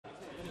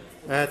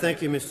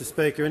Thank you, Mr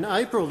Speaker. In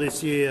April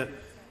this year,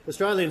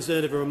 Australians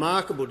learned of a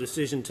remarkable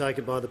decision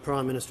taken by the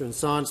Prime Minister and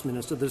Science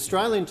Minister that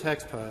Australian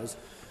taxpayers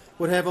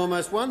would have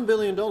almost $1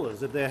 billion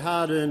of their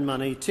hard-earned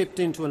money tipped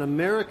into an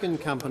American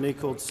company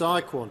called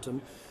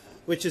PsiQuantum,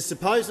 which is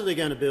supposedly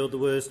going to build the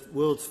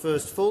world's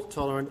first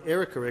fault-tolerant,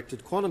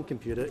 error-corrected quantum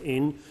computer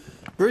in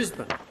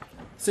Brisbane.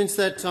 Since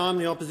that time,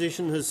 the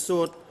opposition has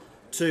sought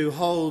to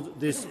hold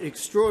this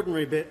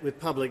extraordinary bet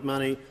with public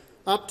money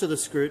up to the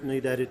scrutiny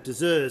that it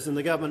deserves, and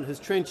the government has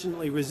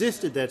trenchantly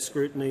resisted that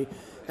scrutiny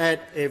at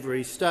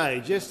every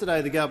stage.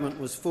 Yesterday, the government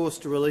was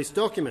forced to release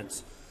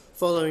documents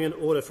following an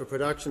order for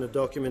production of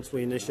documents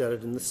we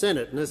initiated in the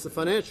Senate. And as the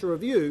Financial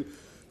Review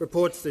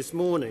reports this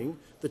morning,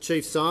 the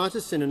chief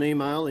scientist in an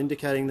email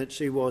indicating that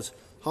she was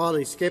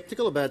highly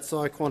sceptical about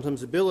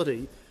PsiQuantum's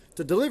ability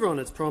to deliver on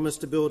its promise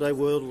to build a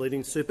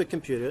world-leading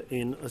supercomputer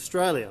in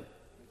Australia.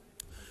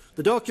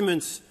 The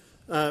documents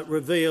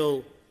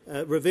revealed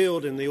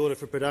in the order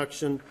for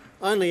production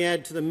only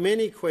add to the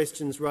many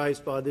questions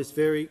raised by this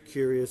very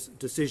curious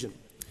decision.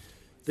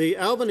 The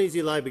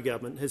Albanese Labor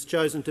government has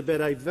chosen to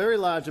bet a very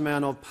large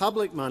amount of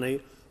public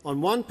money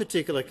on one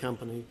particular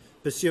company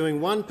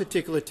pursuing one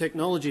particular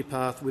technology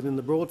path within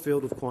the broad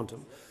field of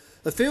quantum,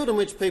 a field in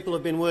which people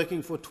have been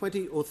working for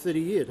 20 or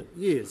 30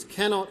 years,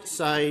 cannot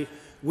say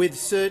with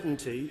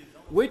certainty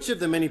which of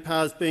the many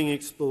paths being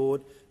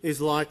explored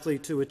is likely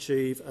to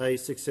achieve a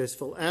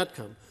successful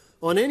outcome.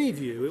 On any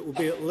view, it will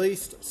be at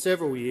least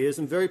several years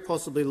and very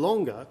possibly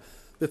longer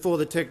before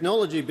the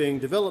technology being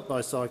developed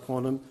by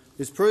PsiQuantum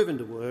is proven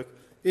to work,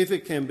 if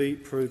it can be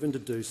proven to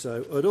do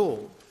so at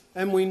all.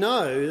 And we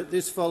know that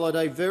this followed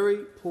a very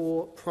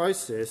poor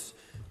process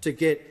to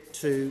get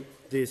to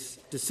this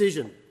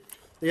decision.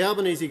 The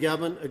Albanese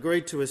government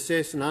agreed to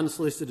assess an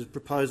unsolicited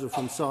proposal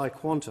from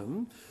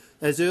PsiQuantum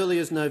as early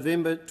as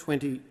November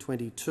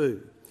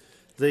 2022.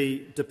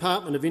 The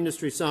Department of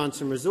Industry, Science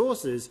and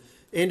Resources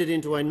entered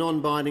into a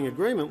non-binding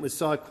agreement with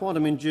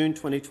PsiQuantum in June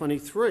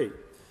 2023.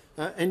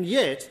 And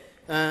yet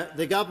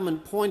the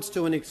government points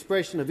to an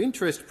expression of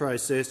interest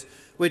process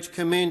which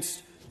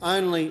commenced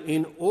only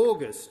in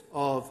August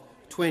of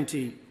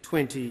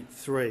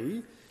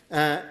 2023,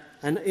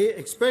 an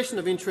expression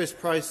of interest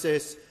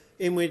process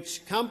in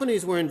which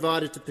companies were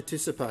invited to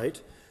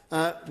participate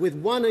with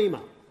one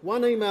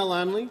email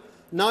only,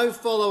 no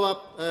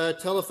follow-up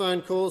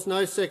telephone calls,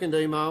 no second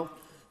email,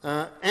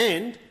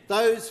 and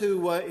those who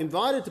were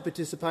invited to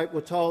participate were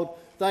told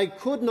they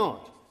could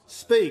not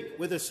speak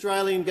with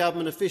Australian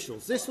government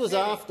officials. This was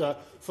after,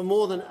 for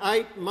more than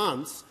 8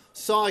 months,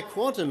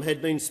 PsiQuantum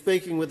had been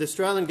speaking with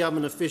Australian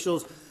government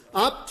officials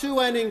up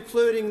to and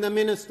including the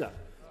minister,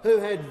 who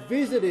had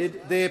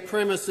visited their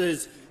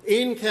premises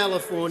in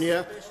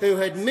California, who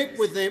had met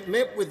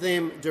with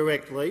them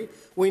directly.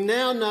 We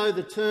now know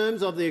the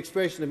terms of the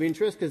expression of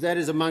interest, because that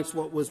is amongst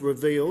what was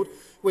revealed,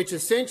 which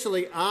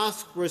essentially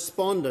asked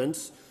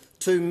respondents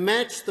to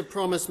match the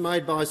promise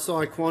made by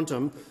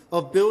PsiQuantum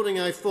of building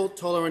a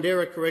fault-tolerant,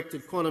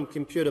 error-corrected quantum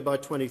computer by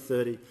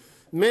 2030.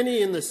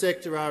 Many in the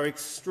sector are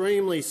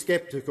extremely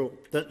sceptical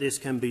that this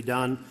can be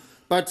done,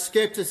 but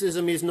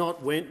scepticism is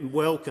not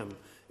welcome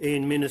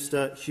in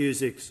Minister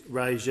Husick's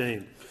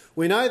regime.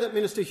 We know that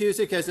Minister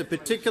Husick has a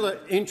particular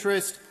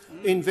interest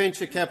in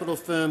venture capital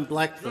firm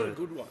Blackbird.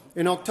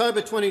 In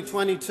October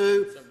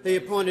 2022, he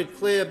appointed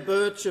Claire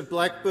Birch of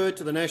Blackbird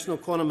to the National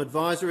Quantum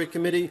Advisory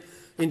Committee.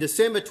 In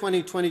December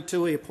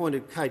 2022, he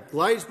appointed Kate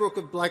Glazebrook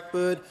of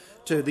Blackbird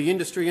to the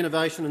Industry,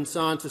 Innovation and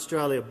Science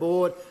Australia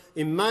Board.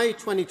 In May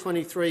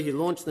 2023, he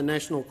launched the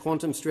National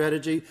Quantum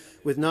Strategy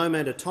with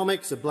Nomad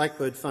Atomics, a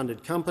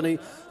Blackbird-funded company.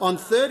 On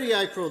 30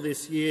 April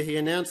this year, he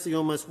announced the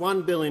almost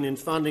 $1 billion in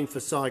funding for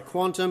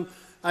PsiQuantum,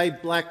 a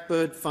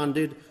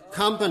Blackbird-funded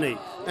company.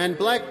 And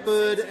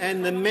Blackbird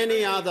and the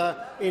many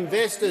other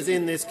investors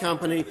in this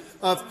company,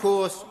 of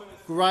course,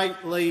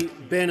 greatly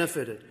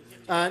benefited.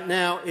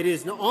 Now, it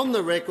is on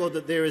the record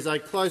that there is a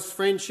close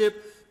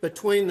friendship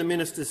between the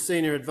minister's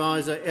senior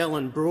advisor,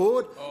 Ellen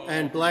Broad,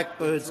 and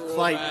Blackbird's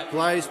Kate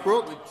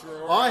Glazebrook.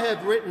 I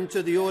have written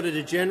to the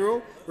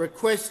Auditor-General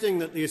requesting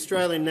that the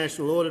Australian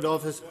National Audit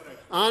Office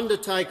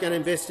undertake an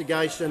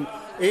investigation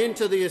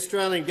into the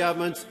Australian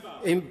government's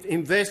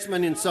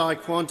investment in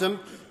PsiQuantum,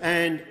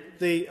 and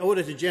the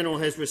Auditor-General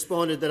has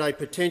responded that a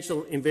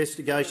potential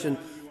investigation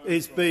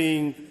is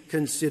being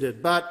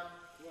considered. But,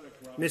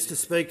 Mr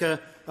Speaker,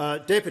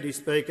 Deputy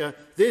Speaker,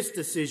 this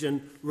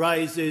decision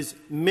raises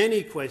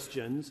many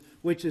questions,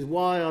 which is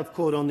why I've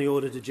called on the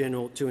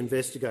Auditor-General to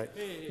investigate.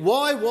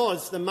 Why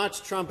was the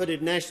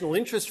much-trumpeted national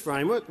interest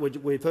framework, which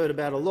we've heard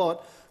about a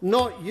lot,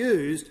 not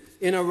used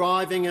in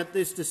arriving at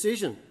this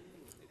decision?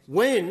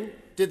 When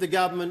did the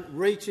government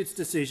reach its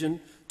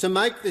decision to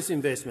make this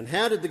investment?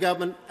 How did the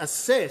government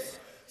assess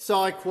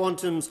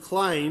PsiQuantum's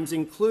claims,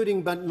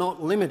 including but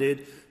not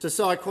limited to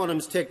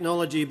PsiQuantum's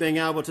technology being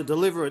able to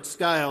deliver at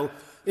scale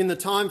in the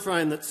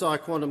timeframe that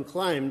PsiQuantum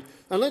claimed?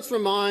 And let's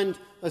remind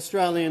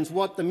Australians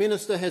what the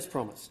minister has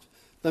promised.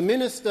 The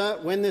minister,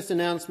 when this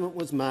announcement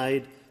was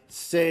made,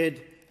 said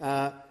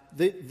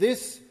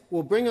this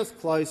will bring us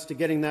close to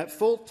getting that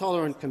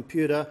fault-tolerant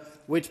computer,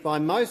 which by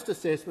most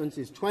assessments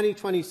is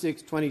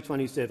 2026,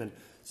 2027.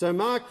 So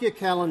mark your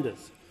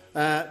calendars,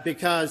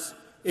 because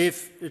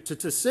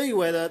to see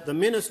whether the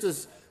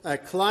ministers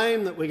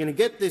claim that we're going to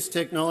get this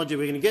technology,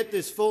 we're going to get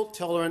this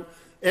fault-tolerant,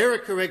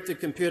 error-corrected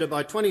computer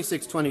by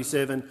 26,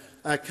 27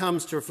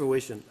 comes to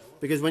fruition.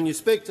 Because when you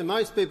speak to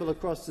most people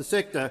across the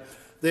sector,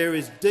 there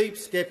is deep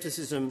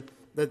scepticism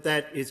that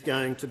that is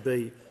going to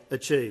be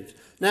achieved.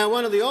 Now,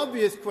 one of the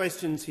obvious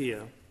questions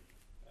here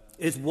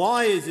is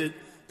why is it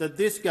that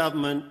this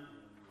government,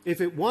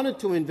 if it wanted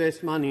to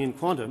invest money in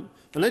quantum,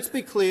 and let's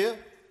be clear,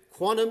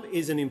 quantum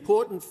is an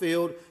important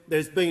field.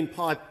 There's been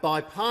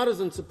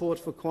bipartisan support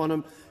for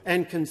quantum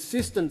and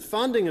consistent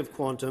funding of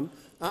quantum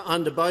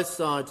under both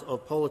sides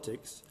of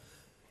politics.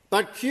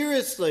 But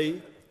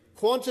curiously,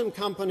 quantum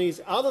companies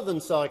other than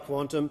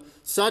PsiQuantum,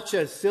 such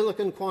as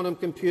Silicon Quantum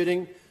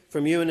Computing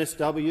from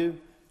UNSW,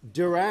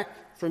 Dirac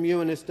from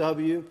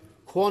UNSW,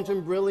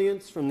 Quantum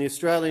Brilliance from the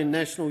Australian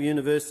National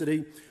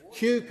University,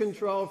 Q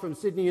Control from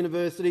Sydney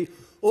University,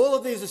 all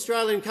of these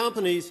Australian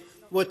companies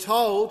were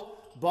told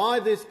by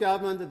this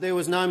government that there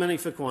was no money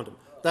for quantum.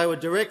 They were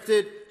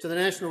directed to the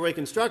National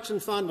Reconstruction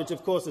Fund, which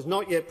of course has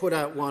not yet put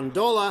out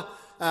 $1,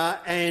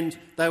 and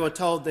they were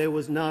told there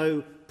was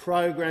no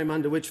program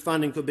under which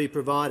funding could be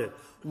provided.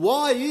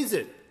 Why is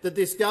it that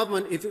this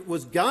government, if it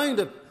was going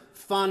to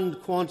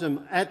fund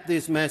quantum at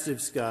this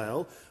massive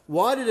scale,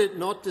 why did it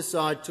not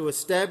decide to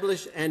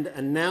establish and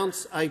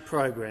announce a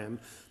program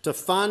to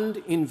fund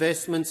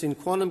investments in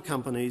quantum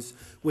companies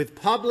with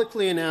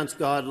publicly announced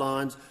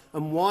guidelines,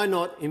 and why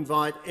not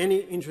invite any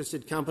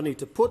interested company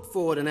to put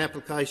forward an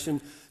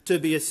application to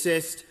be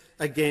assessed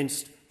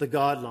against the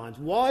guidelines?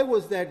 Why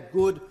was that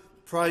good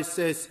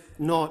process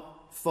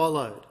not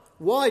followed?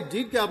 Why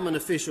did government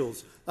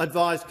officials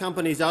advise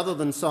companies other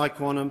than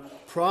PsiQuantum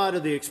prior to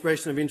the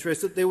expression of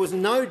interest that there was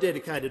no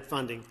dedicated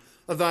funding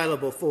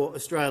available for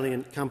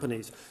Australian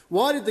companies?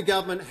 Why did the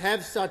government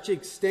have such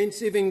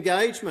extensive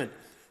engagement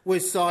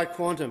with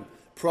PsiQuantum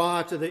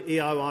prior to the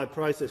EOI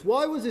process?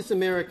 Why was this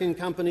American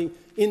company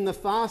in the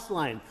fast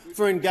lane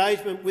for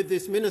engagement with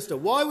this minister?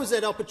 Why was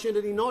that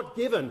opportunity not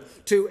given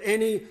to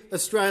any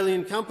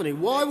Australian company?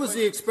 Why was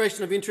the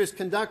expression of interest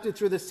conducted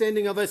through the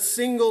sending of a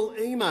single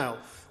email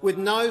with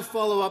no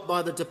follow-up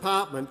by the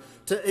department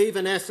to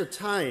even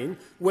ascertain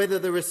whether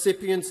the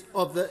recipients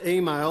of the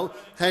email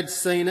had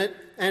seen it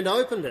and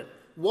opened it?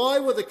 Why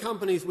were the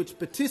companies which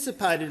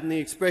participated in the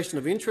expression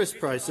of interest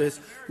process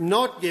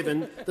not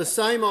given the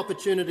same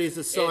opportunities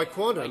as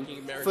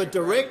PsiQuantum for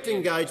direct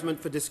engagement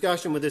for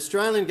discussion with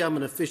Australian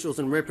government officials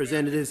and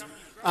representatives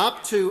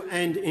up to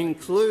and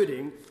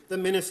including the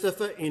Minister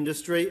for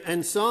Industry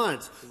and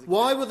Science?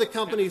 Why were the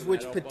companies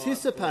which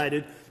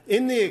participated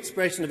in the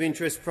expression of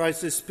interest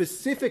process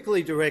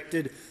specifically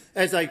directed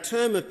as a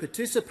term of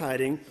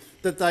participating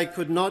that they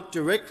could not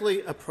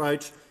directly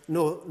approach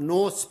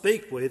nor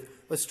speak with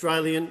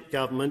Australian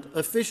government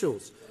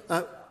officials?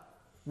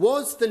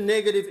 Was the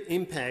negative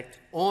impact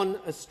on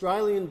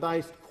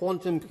Australian-based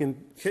quantum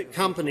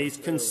companies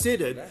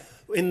considered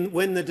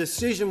when the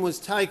decision was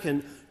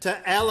taken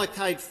to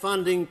allocate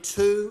funding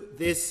to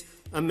this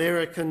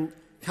American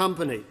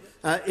company?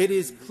 It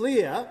is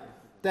clear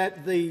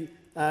that the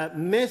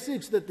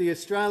message that the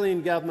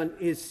Australian government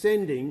is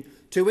sending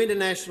to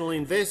international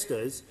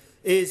investors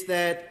is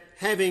that,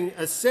 having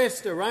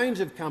assessed a range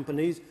of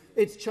companies,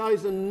 it's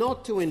chosen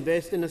not to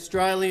invest in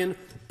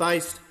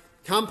Australian-based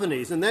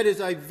companies. And that is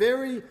a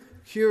very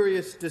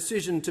curious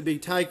decision to be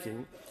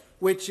taking,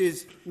 which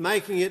is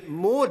making it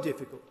more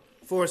difficult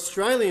for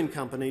Australian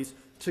companies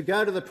to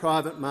go to the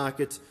private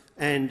markets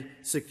and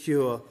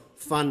secure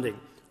funding.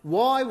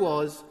 Why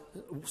was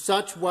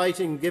such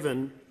weighting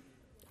given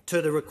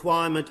to the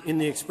requirement in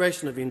the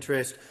expression of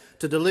interest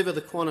to deliver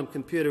the quantum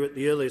computer at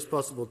the earliest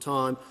possible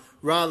time,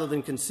 rather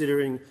than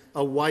considering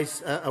a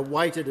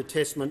weighted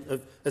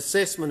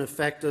assessment of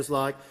factors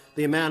like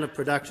the amount of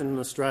production in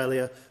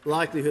Australia,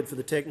 likelihood for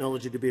the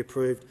technology to be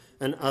approved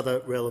and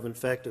other relevant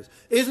factors?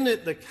 Isn't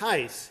it the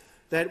case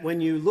that when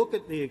you look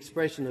at the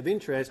expression of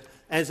interest,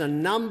 as a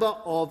number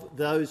of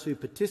those who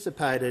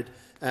participated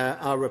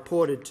are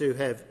reported to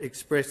have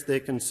expressed their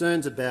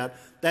concerns about,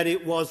 that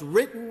it was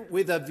written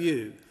with a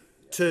view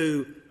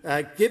to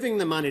giving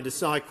the money to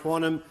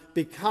PsiQuantum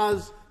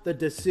because the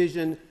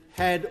decision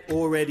had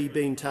already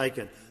been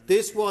taken?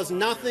 This was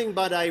nothing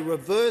but a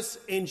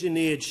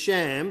reverse-engineered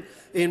sham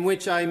in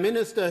which a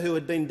minister who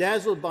had been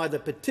dazzled by the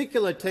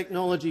particular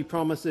technology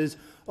promises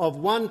of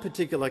one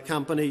particular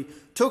company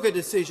took a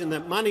decision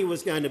that money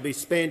was going to be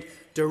spent,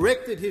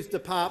 directed his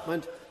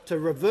department to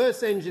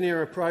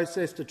reverse-engineer a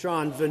process to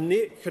try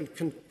and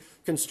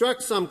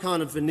construct some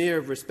kind of veneer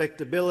of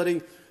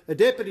respectability. A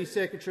Deputy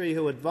Secretary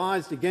who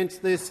advised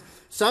against this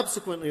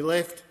subsequently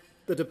left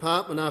the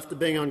department after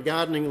being on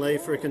gardening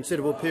leave for a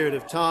considerable period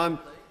of time.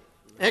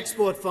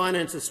 Export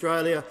Finance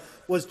Australia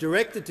was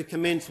directed to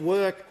commence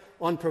work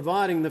on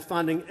providing the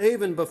funding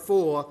even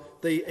before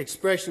the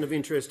expression of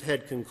interest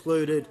had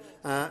concluded.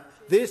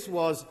 This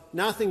was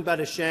nothing but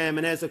a sham,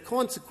 and as a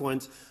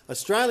consequence,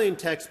 Australian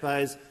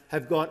taxpayers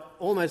have got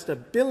almost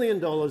 $1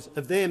 billion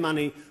of their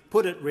money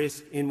put at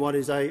risk in what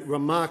is a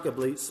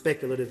remarkably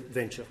speculative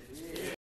venture.